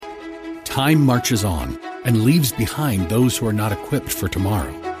Time marches on and leaves behind those who are not equipped for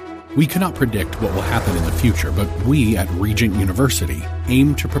tomorrow. We cannot predict what will happen in the future, but we at Regent University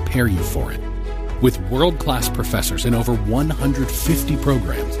aim to prepare you for it. With world-class professors in over 150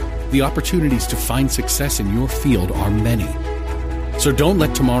 programs, the opportunities to find success in your field are many. So don't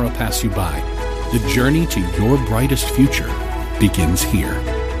let tomorrow pass you by. The journey to your brightest future begins here.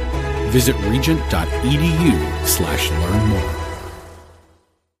 Visit regent.edu/learn more.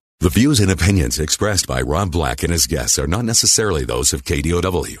 The views and opinions expressed by Rob Black and his guests are not necessarily those of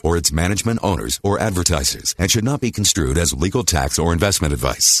KDOW or its management, owners, or advertisers and should not be construed as legal, tax, or investment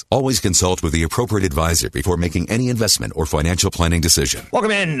advice. Always consult with the appropriate advisor before making any investment or financial planning decision. Welcome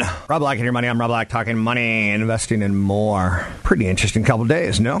in. Rob Black and your money. I'm Rob Black, talking money, investing, and more. Pretty interesting couple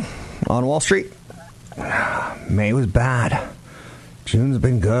days, no? On Wall Street. May was bad. June's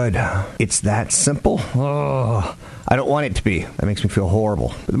been good. It's that simple. Oh, I don't want it to be. That makes me feel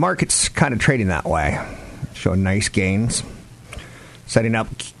horrible. But the market's kind of trading that way. Showing nice gains. Setting up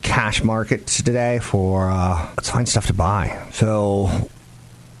cash markets today for let's find stuff to buy. So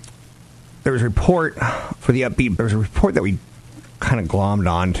there was a report for the upbeat. There was a report that we kind of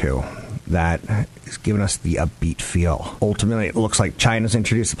glommed onto that is giving us the upbeat feel. Ultimately, it looks like China's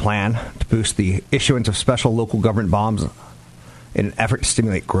introduced a plan to boost the issuance of special local government bonds in an effort to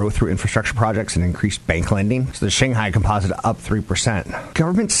stimulate growth through infrastructure projects and increased bank lending. So the Shanghai Composite up 3%.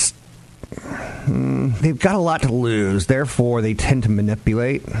 Governments, they've got a lot to lose. Therefore, they tend to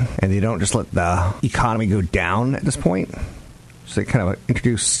manipulate, and they don't just let the economy go down at this point. So they kind of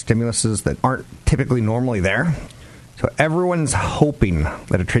introduce stimuluses that aren't typically normally there. So everyone's hoping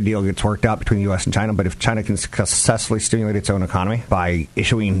that a trade deal gets worked out between the U.S. and China, but if China can successfully stimulate its own economy by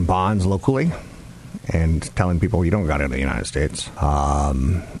issuing bonds locally and telling people you don't got it in the United States,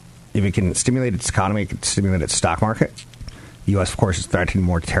 if it can stimulate its economy, it can stimulate its stock market. The U.S., of course, is threatening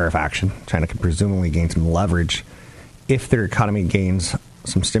more tariff action. China can presumably gain some leverage if their economy gains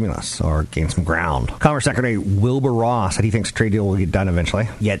some stimulus or gain some ground. Commerce Secretary Wilbur Ross said he thinks a trade deal will get done eventually.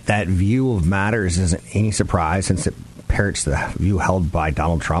 Yet that view of matters isn't any surprise since it parrots the view held by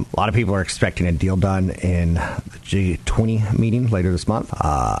Donald Trump. A lot of people are expecting a deal done in the G20 meeting later this month.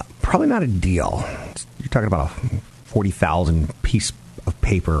 Probably not a deal. You're talking about a 40,000 piece of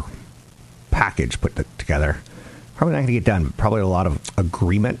paper package put together. Probably not going to get done, but probably a lot of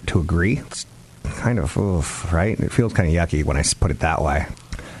agreement to agree. It's kind of, right? It feels kind of yucky when I put it that way.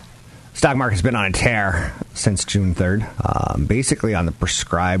 Stock market's been on a tear since June 3rd, basically on the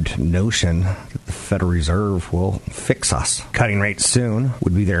prescribed notion that the Federal Reserve will fix us. Cutting rates soon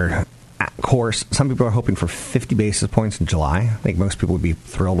would be their course. Some people are hoping for 50 basis points in July. I think most people would be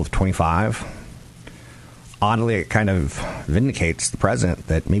thrilled with 25. Oddly, it kind of vindicates the president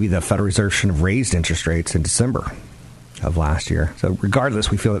that maybe the Federal Reserve shouldn't have raised interest rates in December of last year. So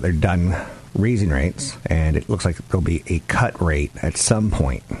regardless, we feel that they're done raising rates, and it looks like there'll be a cut rate at some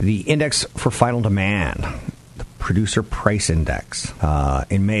point. The index for final demand, the producer price index,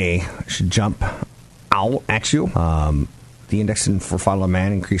 in May should jump out at you. The index for final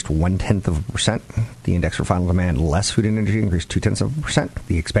demand increased 0.1%. The index for final demand less food and energy increased 0.2%.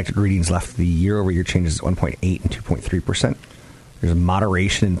 The expected readings left the year-over-year changes at 1.8 and 2.3%. There's a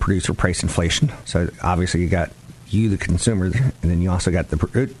moderation in producer price inflation. So obviously you got you, the consumer, and then you also got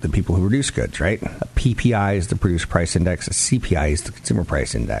the people who produce goods, right? A PPI is the producer price index. A CPI is the consumer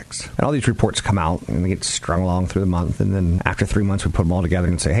price index. And all these reports come out, and they get strung along through the month. And then after 3 months, we put them all together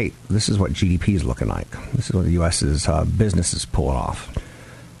and say, hey, this is what GDP is looking like. This is what the U.S.'s business is pulling off.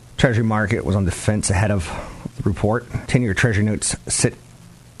 Treasury market was on the fence ahead of the report. 10-year Treasury notes sit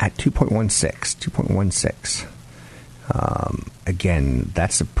at 2.16. Again,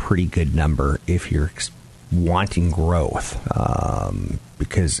 that's a pretty good number if you're wanting growth,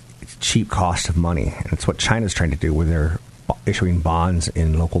 because it's cheap cost of money. And it's what China's trying to do with their issuing bonds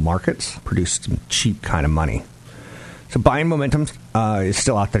in local markets, produce some cheap kind of money. So buying momentum is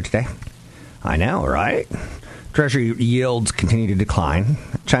still out there today. I know, right? Treasury yields continue to decline.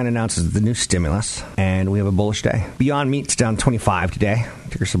 China announces the new stimulus, and we have a bullish day. Beyond Meat's down 25 today.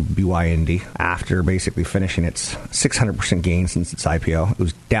 Ticker symbol BYND. After basically finishing its 600% gain since its IPO, it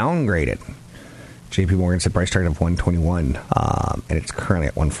was downgraded. JP Morgan said price target of 121, and it's currently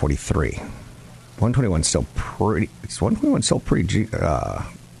at 143. 121 still pretty. It's 121 still pretty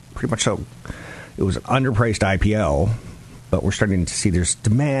much so. It was an underpriced IPO, but we're starting to see there's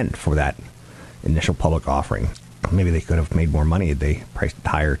demand for that initial public offering. Maybe they could have made more money if they priced it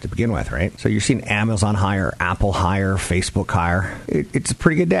higher to begin with, right? So you're seeing Amazon higher, Apple higher, Facebook higher. It's a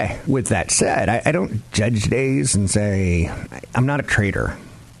pretty good day. With that said, I don't judge days and say I'm not a trader.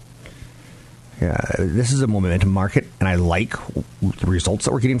 This is a momentum market, and I like the results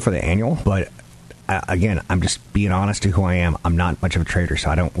that we're getting for the annual. But again, I'm just being honest to who I am. I'm not much of a trader, so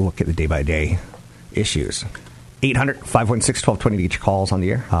I don't look at the day-by-day issues. 800-516-1220 to get your calls on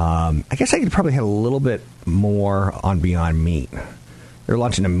the air. I guess I could probably have a little bit more on Beyond Meat. They're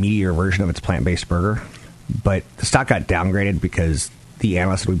launching a meatier version of its plant-based burger, but the stock got downgraded because the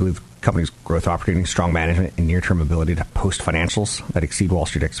analysts, we believe, the company's growth opportunity, strong management, and near-term ability to post financials that exceed Wall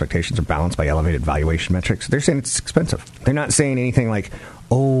Street expectations are balanced by elevated valuation metrics. They're saying it's expensive. They're not saying anything like,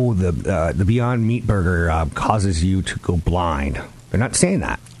 oh, the Beyond Meat burger causes you to go blind. They're not saying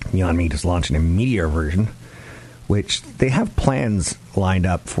that. Beyond Meat is launching a meatier version, which they have plans lined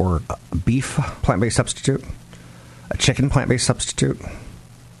up for a beef plant-based substitute, a chicken plant-based substitute,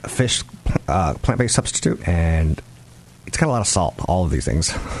 a fish plant-based substitute, and it's got a lot of salt, all of these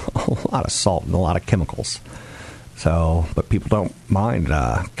things. A lot of salt and a lot of chemicals. So, but people don't mind.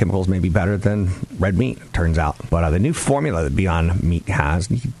 Chemicals may be better than red meat, it turns out. But the new formula that Beyond Meat has,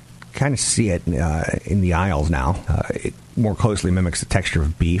 you can kind of see it in the aisles now. It more closely mimics the texture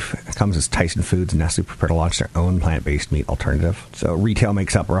of beef. It comes as Tyson Foods and Nestle prepare to launch their own plant-based meat alternative. So retail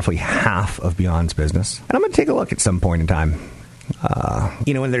makes up roughly half of Beyond's business. And I'm going to take a look at some point in time.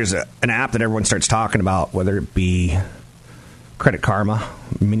 When there's an app that everyone starts talking about, whether it be Credit Karma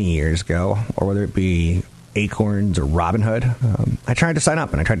many years ago, or whether it be Acorns or Robinhood, I tried to sign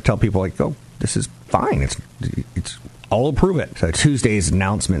up and I tried to tell people, like, oh, this is fine. It's I'll approve it. So Tuesday's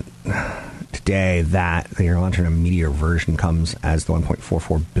announcement today that they are launching a meatier version comes as the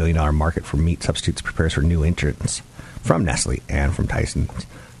 $1.44 billion market for meat substitutes prepares for new entrants from Nestle and from Tyson.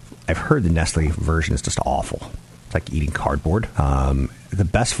 I've heard the Nestle version is just awful. It's like eating cardboard. The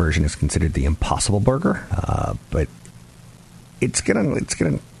best version is considered the Impossible Burger, but it's gonna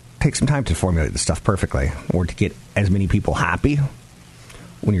take some time to formulate the stuff perfectly, or to get as many people happy.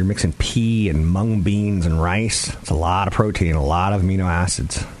 When you're mixing pea and mung beans and rice, it's a lot of protein, a lot of amino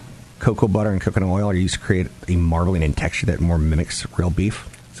acids. Cocoa butter and coconut oil are used to create a marbling in texture that more mimics real beef.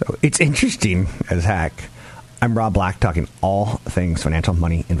 So it's interesting as heck. I'm Rob Black, talking all things financial,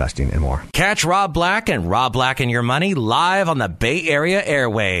 money, investing, and more. Catch Rob Black and Rob Black and Your Money live on the Bay Area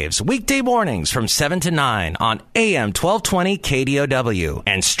airwaves, weekday mornings from 7 to 9 on AM 1220 KDOW,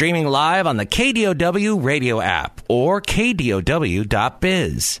 and streaming live on the KDOW radio app or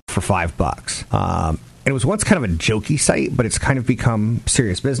KDOW.biz. For $5. It was once kind of a jokey site, but it's kind of become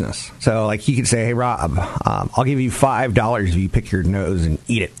serious business. So, like, you could say, hey, Rob, I'll give you $5 if you pick your nose and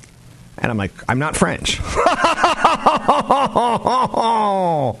eat it. And I'm like, I'm not French.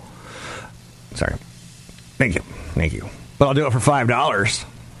 Sorry. Thank you. But I'll do it for $5.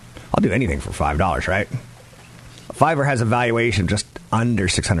 I'll do anything for $5, right? Fiverr has a valuation just under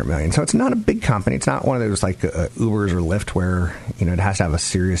 $600 million. So it's not a big company. It's not one of those like Ubers or Lyft where, it has to have a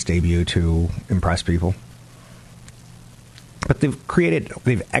serious debut to impress people. But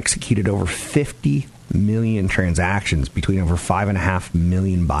they've executed over 50 million transactions between over 5.5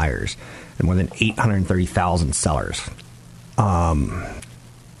 million buyers and more than 830,000 sellers.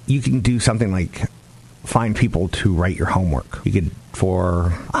 You can do something like find people to write your homework. You could,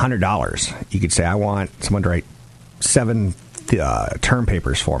 for $100, you could say, I want someone to write 7 term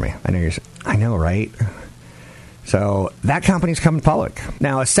papers for me. I know, right? So that company's coming public.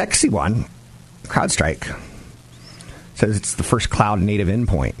 Now, a sexy one, CrowdStrike, says it's the first cloud-native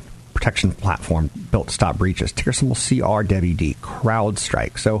endpoint protection platform built to stop breaches. Ticker symbol CRWD,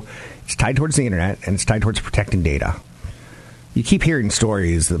 CrowdStrike. So it's tied towards the internet, and it's tied towards protecting data. You keep hearing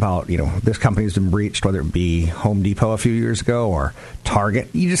stories about, this company's been breached, whether it be Home Depot a few years ago or Target.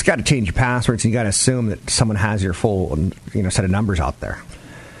 You just got to change your passwords, and you got to assume that someone has your full, set of numbers out there.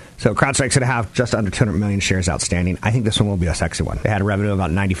 So CrowdStrike's going to have just under 200 million shares outstanding. I think this one will be a sexy one. They had a revenue of about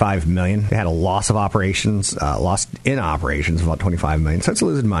 $95 million. They had a loss in operations of about $25 million. So it's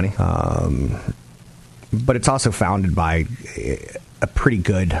losing money. But it's also founded by a pretty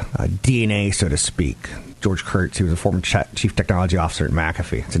good DNA, so to speak. George Kurtz, he was a former chief technology officer at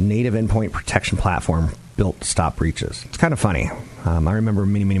McAfee. It's a native endpoint protection platform built to stop breaches. It's kind of funny. I remember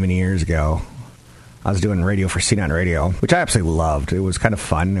many years ago, I was doing radio for C9 Radio, which I absolutely loved. It was kind of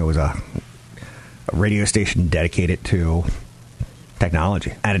fun. It was a radio station dedicated to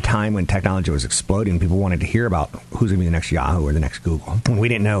technology. At a time when technology was exploding, people wanted to hear about who's going to be the next Yahoo or the next Google. And we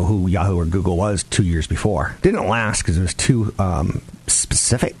didn't know who Yahoo or Google was 2 years before. It didn't last because it was too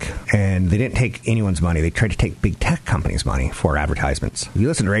specific, and they didn't take anyone's money. They tried to take big tech companies' money for advertisements. If you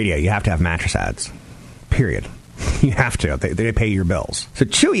listen to radio, you have to have mattress ads. Period. You have to. They pay your bills. So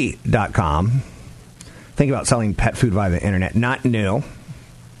Chewy.com, think about selling pet food via the internet. Not new.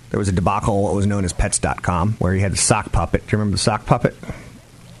 There was a debacle, what was known as Pets.com, where you had the sock puppet. Do you remember the sock puppet?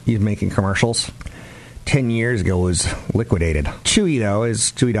 He's making commercials. 10 years ago was liquidated. Chewy, though,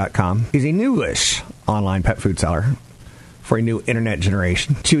 is Chewy.com, is a newish online pet food seller for a new internet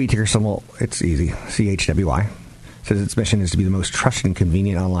generation. Chewy, ticker symbol, it's easy, CHWY. Says its mission is to be the most trusted and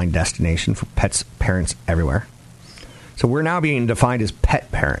convenient online destination for pets, parents everywhere. So we're now being defined as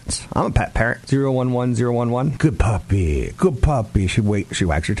pet parents. I'm a pet parent. 011011. Good puppy. Good puppy. She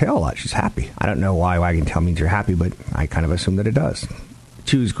wags her tail a lot. She's happy. I don't know why wagging tail means you're happy, but I kind of assume that it does.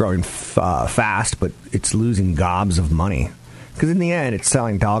 Chewy's growing fast, but it's losing gobs of money. Because in the end, it's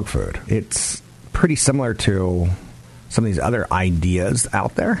selling dog food. It's pretty similar to some of these other ideas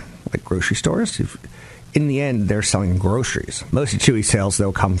out there, like grocery stores. In the end, they're selling groceries. Most of Chewy sales,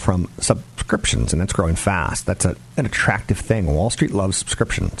 though, come from subscriptions, and that's growing fast. That's an attractive thing. Wall Street loves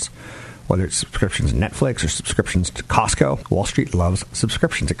subscriptions. Whether it's subscriptions to Netflix or subscriptions to Costco, Wall Street loves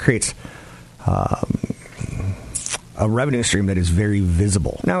subscriptions. It creates a revenue stream that is very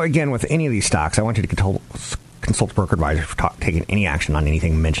visible. Now, again, with any of these stocks, I want you to consult a broker advisor for taking any action on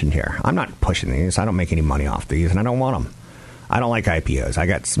anything mentioned here. I'm not pushing these. I don't make any money off these, and I don't want them. I don't like IPOs. I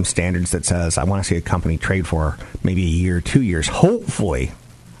got some standards that says I want to see a company trade for maybe a year, 2 years. Hopefully,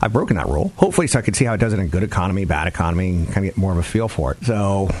 I've broken that rule. Hopefully, so I can see how it does in a good economy, bad economy, and kind of get more of a feel for it.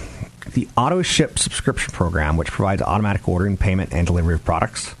 So the AutoShip subscription program, which provides automatic ordering, payment, and delivery of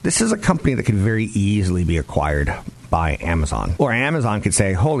products. This is a company that could very easily be acquired by Amazon. Or Amazon could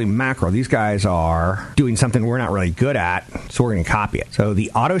say, holy mackerel, these guys are doing something we're not really good at, so we're going to copy it. So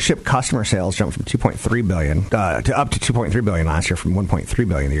the AutoShip customer sales jumped from $2.3 billion to up to $2.3 billion last year from $1.3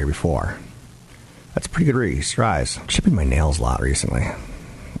 billion the year before. That's a pretty good rise. I'm chipping my nails a lot recently.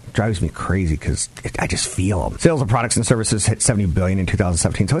 It drives me crazy because I just feel them. Sales of products and services hit $70 billion in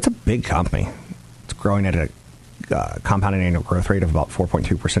 2017, so it's a big company. It's growing at a compounded annual growth rate of about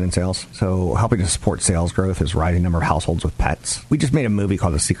 4.2% in sales. So helping to support sales growth is rising number of households with pets. We just made a movie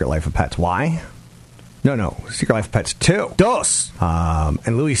called The Secret Life of Pets. Why? No. Secret Life of Pets 2. Dos!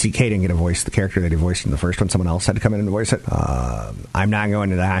 And Louis C.K. didn't get to voice the character that he voiced in the first one. Someone else had to come in and voice it. I'm not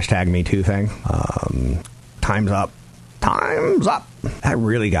going to the hashtag #MeToo thing. Time's up. Time's up! I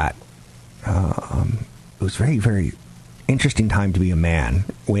really got... it was very, very interesting time to be a man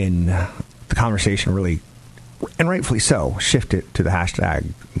when the conversation really... and rightfully so, shift it to the hashtag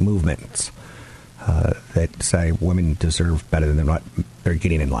movements that say women deserve better than what they're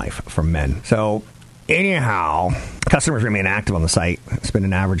getting in life from men. So, anyhow, customers remain active on the site, spend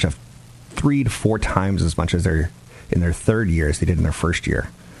an average of 3 to 4 times as much as they're in their third year as they did in their first year.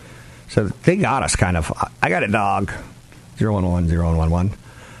 So they got us kind of. I got a dog, 011011.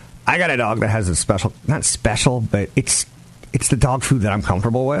 I got a dog that has a special, not special, but it's the dog food that I'm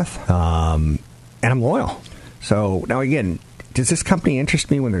comfortable with, and I'm loyal. So, now again, does this company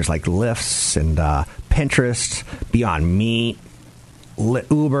interest me when there's like Lyfts and Pinterest, Beyond Meat,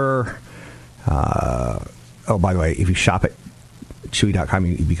 Uber? Oh, by the way, if you shop at Chewy.com,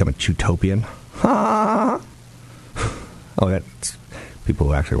 you become a Chewtopian. Oh, that's people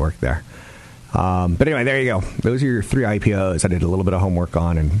who actually work there. But anyway, there you go. Those are your 3 IPOs I did a little bit of homework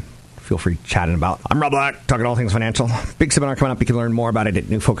on, and feel free chatting about. I'm Rob Black, talking all things financial. Big seminar coming up. You can learn more about it at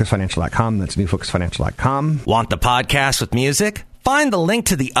newfocusfinancial.com. That's newfocusfinancial.com. Want the podcast with music? Find the link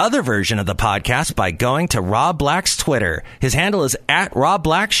to the other version of the podcast by going to Rob Black's Twitter. His handle is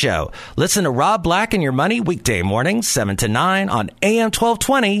 @RobBlackShow. Listen to Rob Black and Your Money weekday mornings, 7 to 9 on AM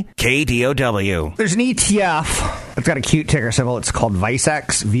 1220 KDOW. There's an ETF. It's got a cute ticker symbol. It's called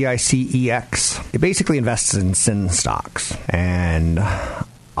VICEX, VICEX. It basically invests in sin stocks. And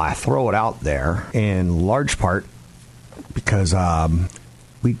I throw it out there in large part because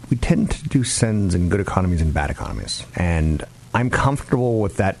we tend to do sins in good economies and bad economies. And I'm comfortable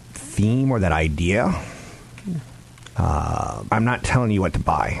with that theme or that idea. I'm not telling you what to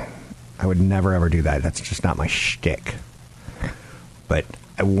buy. I would never, ever do that. That's just not my shtick. But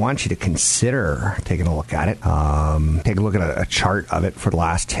I want you to consider taking a look at it. Take a look at a chart of it for the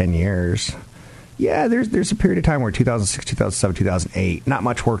last 10 years. Yeah, there's a period of time where 2006, 2007, 2008, not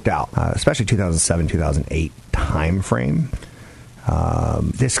much worked out, especially 2007, 2008 time frame.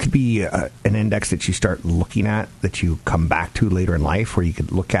 This could be an index that you start looking at, that you come back to later in life, where you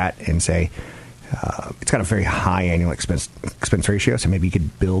could look at and say, it's got a very high annual expense ratio, so maybe you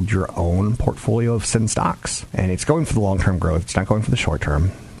could build your own portfolio of sin stocks. And it's going for the long-term growth. It's not going for the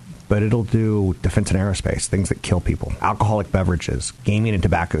short-term. But it'll do defense and aerospace, things that kill people, alcoholic beverages, gaming and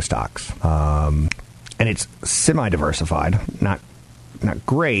tobacco stocks. And it's semi-diversified. Not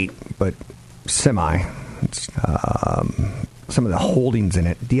great, but semi. It's, some of the holdings in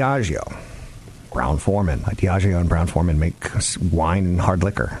it, Diageo, Brown-Forman. Diageo and Brown-Forman make wine and hard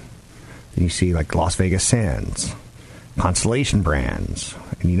liquor. Then you see like Las Vegas Sands, Constellation Brands,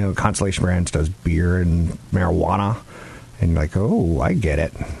 And Constellation Brands does beer and marijuana. And you're like, oh, I get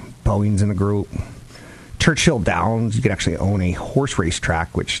it. Boeing's in the group. Churchill Downs, you could actually own a horse race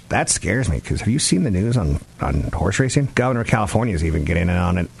track, which that scares me, because have you seen the news on horse racing? Governor of California is even getting in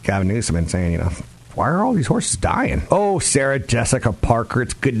on it. Gavin Newsom and saying, why are all these horses dying? Oh, Sarah Jessica Parker,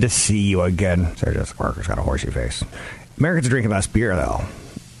 it's good to see you again. Sarah Jessica Parker's got a horsey face. Americans are drinking less beer, though.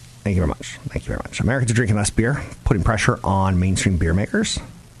 Thank you very much. Thank you very much. Americans are drinking less beer, putting pressure on mainstream beer makers.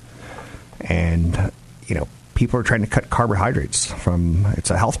 And, people are trying to cut carbohydrates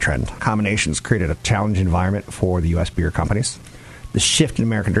it's a health trend. Combinations created a challenging environment for the U.S. beer companies. The shift in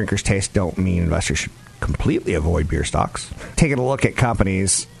American drinkers' taste don't mean investors should completely avoid beer stocks. Taking a look at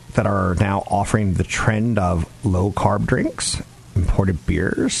companies that are now offering the trend of low-carb drinks, imported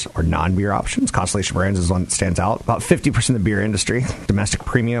beers, or non-beer options. Constellation Brands is one that stands out. About 50% of the beer industry, domestic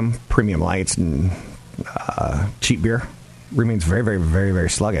premium lights, and cheap beer remains very, very, very, very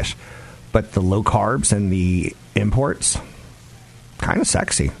sluggish. But the low carbs and the imports, kind of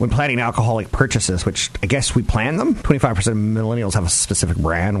sexy. When planning alcoholic purchases, which I guess we plan them, 25% of millennials have a specific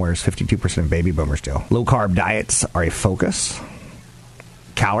brand, whereas 52% of baby boomers do. Low carb diets are a focus.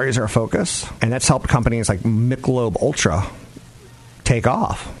 Calories are a focus. And that's helped companies like Michelob Ultra take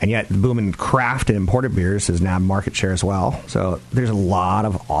off. And yet the boom in craft and imported beers has nabbed market share as well. So there's a lot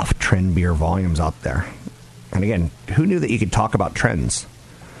of off-trend beer volumes out there. And again, who knew that you could talk about trends?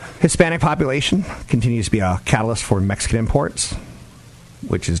 Hispanic population continues to be a catalyst for Mexican imports,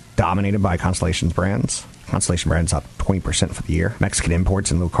 which is dominated by Constellation Brands. Constellation Brands up 20% for the year. Mexican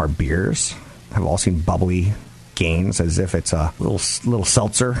imports and low-carb beers have all seen bubbly gains, as if it's a little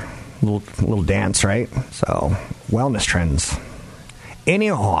seltzer, little dance, right? So, wellness trends.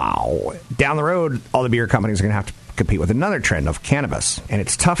 Anyhow, down the road, all the beer companies are going to have to compete with another trend of cannabis. And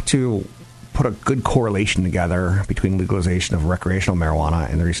it's tough to put a good correlation together between legalization of recreational marijuana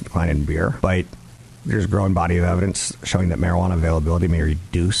and the recent decline in beer. But there's a growing body of evidence showing that marijuana availability may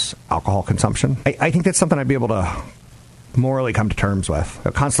reduce alcohol consumption. I think that's something I'd be able to morally come to terms with.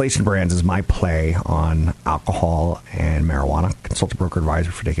 Constellation Brands is my play on alcohol and marijuana. Consult a broker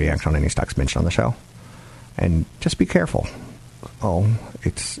advisor for taking action on any stocks mentioned on the show. And just be careful.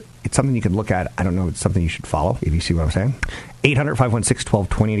 It's something you can look at. I don't know. It's something you should follow, if you see what I'm saying.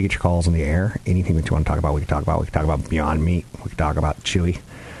 800-516-1220 to get your calls on the air. Anything that you want to talk about, we can talk about. We can talk about Beyond Meat. We can talk about Chewy.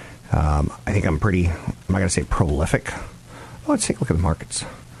 I think I'm not going to say prolific. Let's take a look at the markets.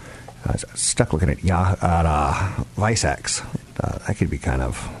 I was stuck looking at ViceX. That could be kind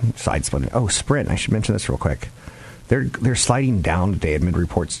of side-splitting. Oh, Sprint. I should mention this real quick. They're sliding down today amid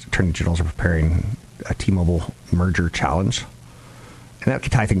reports attorney generals are preparing a T-Mobile merger challenge. And that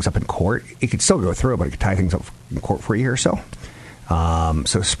could tie things up in court. It could still go through, but it could tie things up in court for a year or so.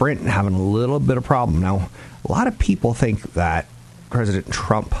 So Sprint having a little bit of problem. Now, a lot of people think that President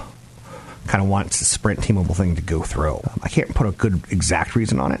Trump kind of wants the Sprint T-Mobile thing to go through. I can't put a good exact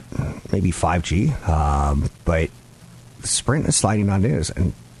reason on it. Maybe 5G. But Sprint is sliding on news.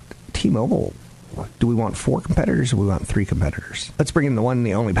 And T-Mobile, do we want 4 competitors or do we want 3 competitors? Let's bring in the one and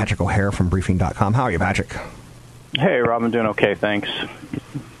the only Patrick O'Hare from Briefing.com. How are you, Patrick? Hey, Rob, I'm doing okay, thanks.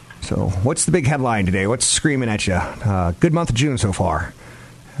 So what's the big headline today? What's screaming at you? Good month of June so far.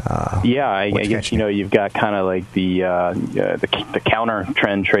 I guess, you've got kind of like the counter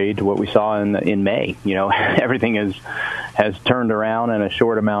trend trade to what we saw in May. Everything has turned around in a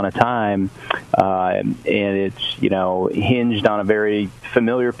short amount of time, and it's, hinged on a very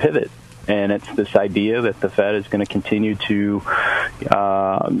familiar pivot. And it's this idea that the Fed is going to continue to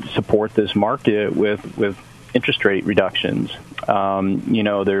support this market with interest rate reductions.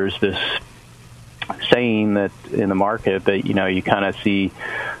 There's this saying that in the market that, you kind of see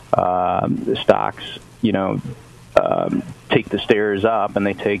the stocks, take the stairs up and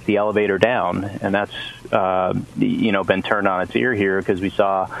they take the elevator down. And that's, been turned on its ear here because we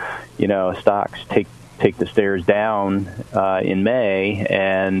saw, stocks take the stairs down in May,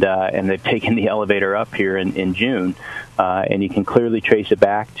 and they've taken the elevator up here in June. And you can clearly trace it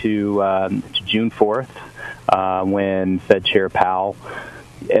back to June 4th. When Fed Chair Powell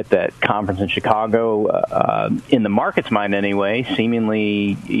at that conference in Chicago, in the market's mind anyway,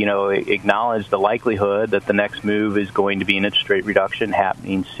 seemingly, acknowledged the likelihood that the next move is going to be an interest rate reduction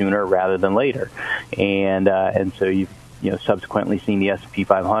happening sooner rather than later. And so you've, subsequently seen the S&P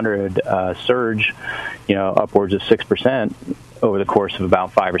 500 surge, upwards of 6% over the course of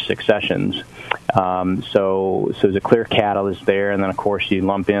about 5 or 6 sessions. So there's a clear catalyst there. And then, of course, you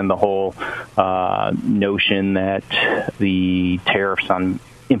lump in the whole notion that the tariffs on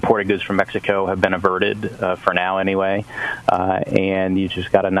imported goods from Mexico have been averted for now anyway. And you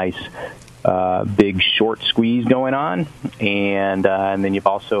just got a nice big short squeeze going on, and then you've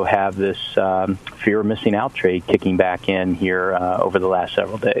also have this fear of missing out trade kicking back in here over the last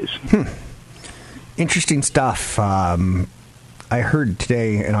several days. Interesting stuff. I heard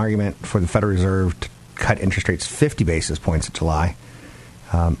today an argument for the Federal Reserve to cut interest rates 50 basis points in July.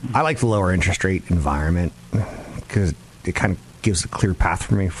 I like the lower interest rate environment because it kind of gives a clear path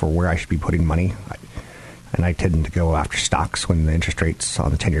for me for where I should be putting money. And I tend to go after stocks when the interest rates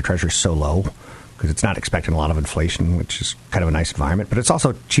on the 10-year Treasury is so low because it's not expecting a lot of inflation, which is kind of a nice environment. But it's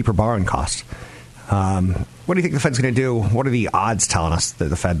also cheaper borrowing costs. What do you think the Fed's going to do? What are the odds telling us that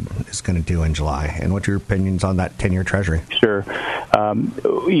the Fed is going to do in July? And what's your opinions on that 10-year Treasury? Sure.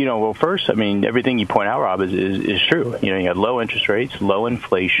 Well, first, I mean, everything you point out, Rob, is true. You had low interest rates, low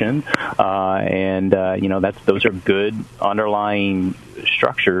inflation, and those are good underlying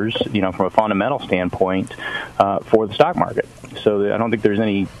structures, from a fundamental standpoint for the stock market. So I don't think there's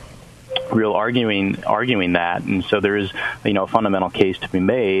any real arguing that, and so there is a fundamental case to be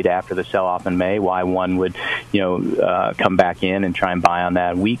made after the sell-off in May why one would come back in and try and buy on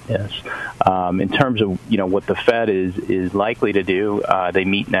that weakness. In terms of what the Fed is likely to do, they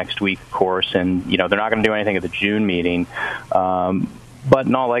meet next week, of course, and they're not going to do anything at the June meeting. But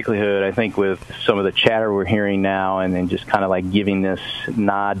in all likelihood, I think with some of the chatter we're hearing now and then just kind of like giving this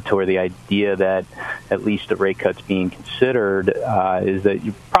nod toward the idea that at least the rate cuts being considered is that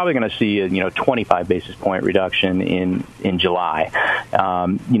you're probably going to see a 25 basis point reduction in July.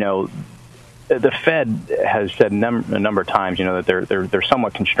 The Fed has said a number of times, that they're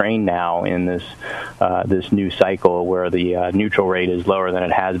somewhat constrained now in this new cycle where the neutral rate is lower than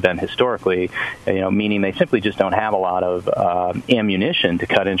it has been historically. Meaning they simply just don't have a lot of ammunition to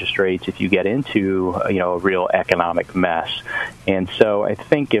cut interest rates if you get into a real economic mess. And so I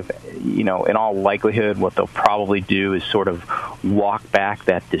think if in all likelihood, what they'll probably do is sort of walk back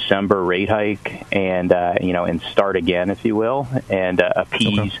that December rate hike and and start again, if you will, and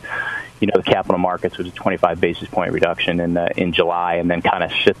appease. Okay. The capital markets with a 25 basis point reduction in July, and then kind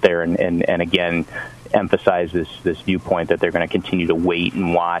of sit there and again emphasize this viewpoint that they're going to continue to wait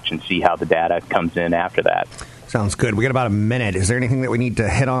and watch and see how the data comes in after that. Sounds good. We got about a minute. Is there anything that we need to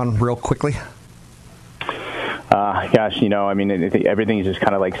hit on real quickly? Everything is just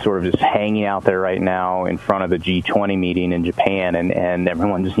kind of like sort of just hanging out there right now in front of the G20 meeting in Japan, and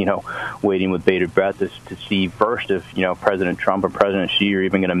everyone's, waiting with bated breath to see first if, President Trump or President Xi are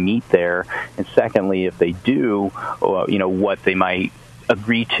even going to meet there, and secondly, if they do, what they might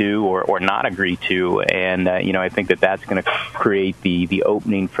agree to or not agree to, and I think that's going to create the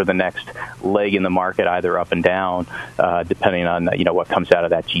opening for the next leg in the market, either up and down, depending on what comes out of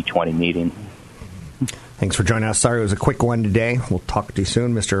that G20 meeting. Thanks for joining us. Sorry it was a quick one today. We'll talk to you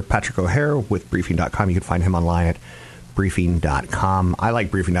soon. Mr. Patrick O'Hare with Briefing.com. You can find him online at Briefing.com. I like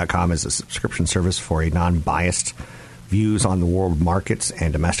Briefing.com as a subscription service for a non-biased views on the world markets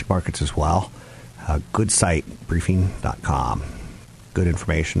and domestic markets as well. Good site, Briefing.com. Good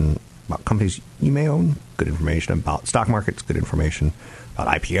information about companies you may own. Good information about stock markets. Good information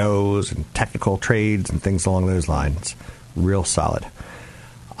about IPOs and technical trades and things along those lines. Real solid.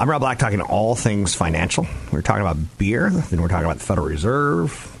 I'm Rob Black, talking all things financial. We're talking about beer, then we're talking about the Federal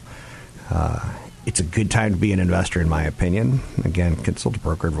Reserve. It's a good time to be an investor, in my opinion. Again, consult a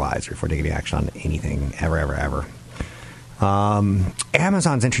broker advisor before taking action on anything, ever.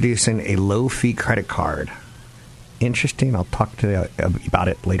 Amazon's introducing a low-fee credit card. Interesting. I'll talk to you about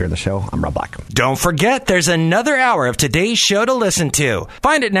it later in the show. I'm Rob Black. Don't forget, there's another hour of today's show to listen to.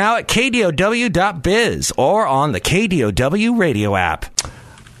 Find it now at KDOW.biz or on the KDOW radio app.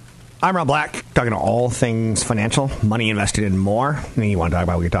 I'm Rob Black, talking to all things financial, money invested in more. Anything you want to talk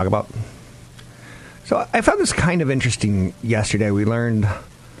about, we can talk about. So I found this kind of interesting yesterday. We learned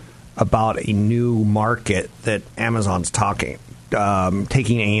about a new market that Amazon's taking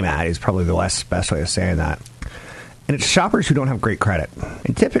aim at is probably the best way of saying that. And it's shoppers who don't have great credit.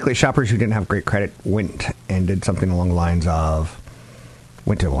 And typically shoppers who didn't have great credit went and did something along the lines of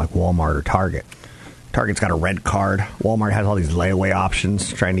went to like Walmart or Target. Target's got a red card. Walmart has all these layaway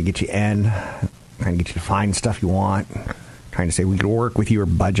options, trying to get you in, trying to get you to find stuff you want, trying to say we could work with your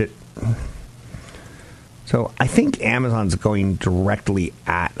budget. So I think Amazon's going directly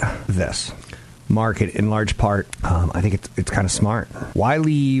at this market in large part. I think it's kind of smart. Why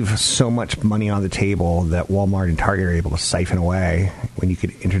leave so much money on the table that Walmart and Target are able to siphon away when you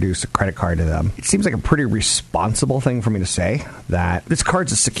could introduce a credit card to them? It seems like a pretty responsible thing for me to say that this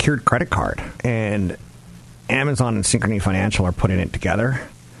card's a secured credit card, and Amazon and Synchrony Financial are putting it together.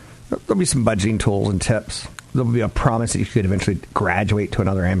 There'll be some budgeting tools and tips. there'll be a promise that you could eventually graduate to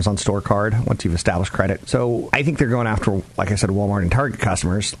another Amazon store card once you've established credit. So I think they're going after, like I said, Walmart and Target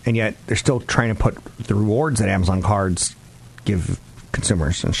customers, and yet they're still trying to put the rewards that Amazon cards give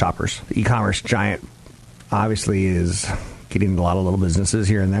consumers and shoppers. The e-commerce giant obviously is getting a lot of little businesses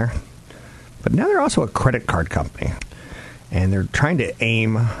here and there, but now they're also a credit card company, and they're trying to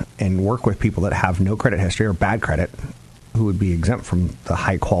aim and work with people that have no credit history or bad credit, who would be exempt from the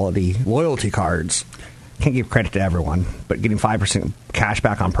high-quality loyalty cards. Can't give credit to everyone, but getting 5% cash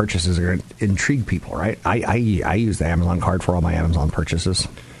back on purchases are going to intrigue people, right? I use the Amazon card for all my Amazon purchases.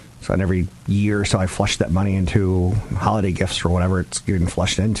 So every year or so, I flush that money into holiday gifts or whatever it's getting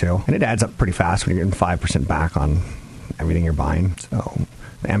flushed into. And it adds up pretty fast when you're getting 5% back on everything you're buying. So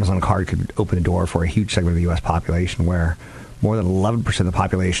the Amazon card could open the door for a huge segment of the U.S. population where more than 11% of the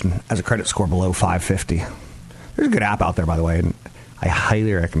population has a credit score below 550. There's a good app out there, by the way, and I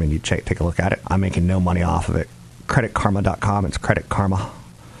highly recommend you take a look at it. I'm making no money off of it. CreditKarma.com. It's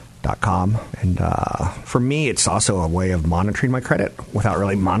CreditKarma.com. And for me, it's also a way of monitoring my credit without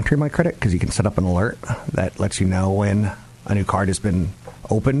really monitoring my credit, because you can set up an alert that lets you know when a new card has been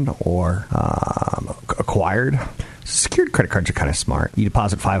opened or acquired. Secured credit cards are kind of smart. You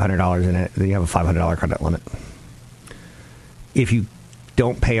deposit $500 in it, then you have a $500 credit limit. If you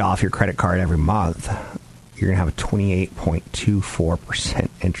don't pay off your credit card every month, you're going to have a 28.24%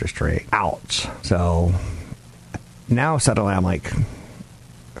 interest rate. Ouch. So now suddenly I'm like,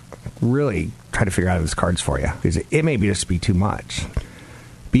 really try to figure out this card's for you, because it may just be too much.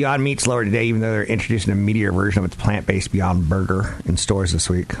 Beyond Meat's lower today, even though they're introducing a meatier version of its plant-based Beyond Burger in stores this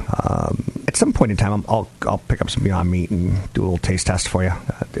week. At some point in time, I'll pick up some Beyond Meat and do a little taste test for you.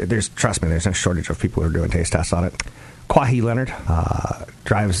 Trust me, there's no shortage of people who are doing taste tests on it. Quahi Leonard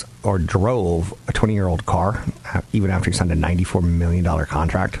drove a 20-year-old car even after he signed a $94 million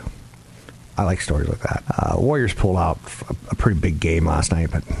contract. I like stories like that. Warriors pulled out a pretty big game last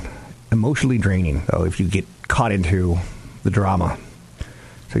night, but emotionally draining, though, if you get caught into the drama.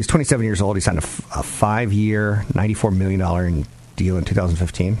 So he's 27 years old. He signed a 5-year, $94 million deal in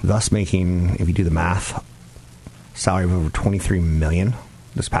 2015, thus making, if you do the math, salary of over $23 million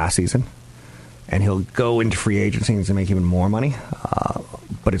this past season. And he'll go into free agency and make even more money.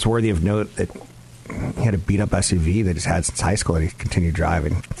 But it's worthy of note that he had a beat-up SUV that he's had since high school that he continued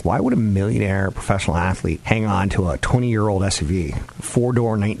driving. Why would a millionaire professional athlete hang on to a 20-year-old SUV,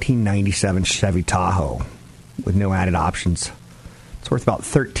 4-door 1997 Chevy Tahoe with no added options? It's worth about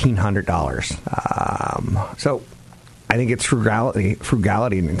 $1,300. So I think it's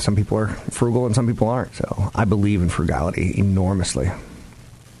frugality, and some people are frugal and some people aren't. So I believe in frugality enormously.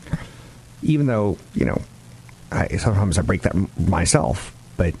 Even though, sometimes I break that myself,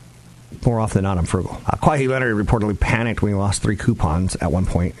 but more often than not, I'm frugal. Quahi Leonard reportedly panicked when he lost 3 coupons at one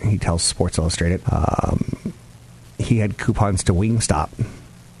point, he tells Sports Illustrated. He had coupons to Wingstop.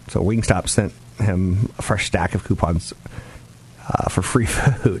 So Wingstop sent him a fresh stack of coupons for free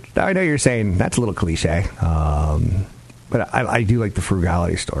food. Now, I know you're saying that's a little cliche, but I do like the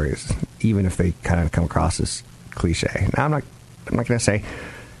frugality stories, even if they kind of come across as cliche. Now, I'm not going to say...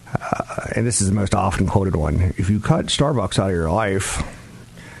 and this is the most often quoted one, if you cut Starbucks out of your life,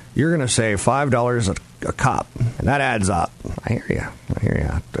 you're going to save $5 a cup, and that adds up. I hear you.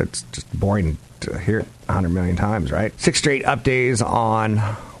 It's just boring to hear it 100 million times, right? 6 straight up days on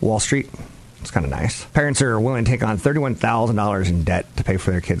Wall Street. It's kind of nice. Parents are willing to take on $31,000 in debt to pay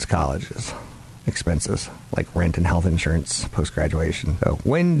for their kids' colleges expenses, like rent and health insurance post-graduation. So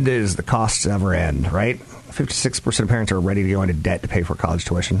when does the costs ever end, right? 56% of parents are ready to go into debt to pay for college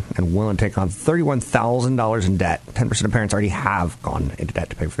tuition and willing to take on $31,000 in debt. 10% of parents already have gone into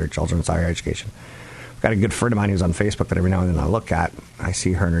debt to pay for their children's higher education. I've got a good friend of mine who's on Facebook that every now and then I look at. I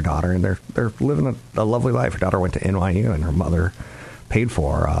see her and her daughter, and they're living a lovely life. Her daughter went to NYU, and her mother paid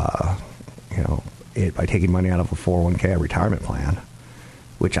for it by taking money out of a 401k, a retirement plan,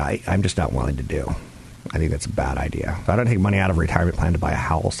 which I'm just not willing to do. I think that's a bad idea. So I don't take money out of a retirement plan to buy a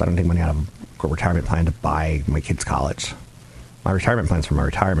house. I don't take money out of a retirement plan to buy my kids' college. My retirement plan's for my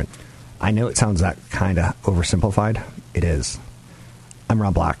retirement. I know it sounds that kind of oversimplified. It is. I'm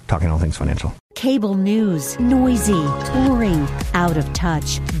Rob Black, talking all things financial. Cable news, noisy, boring, out of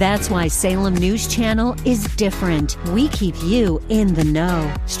touch. That's why Salem News Channel is different. We keep you in the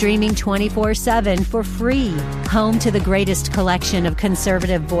know. Streaming 24/7 for free. Home to the greatest collection of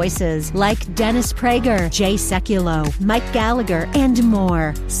conservative voices like Dennis Prager, Jay Sekulow, Mike Gallagher, and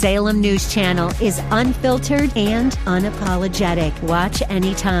more. Salem News Channel is unfiltered and unapologetic. Watch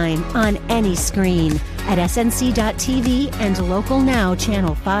anytime, on any screen, at snc.tv and Local Now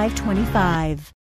Channel 525.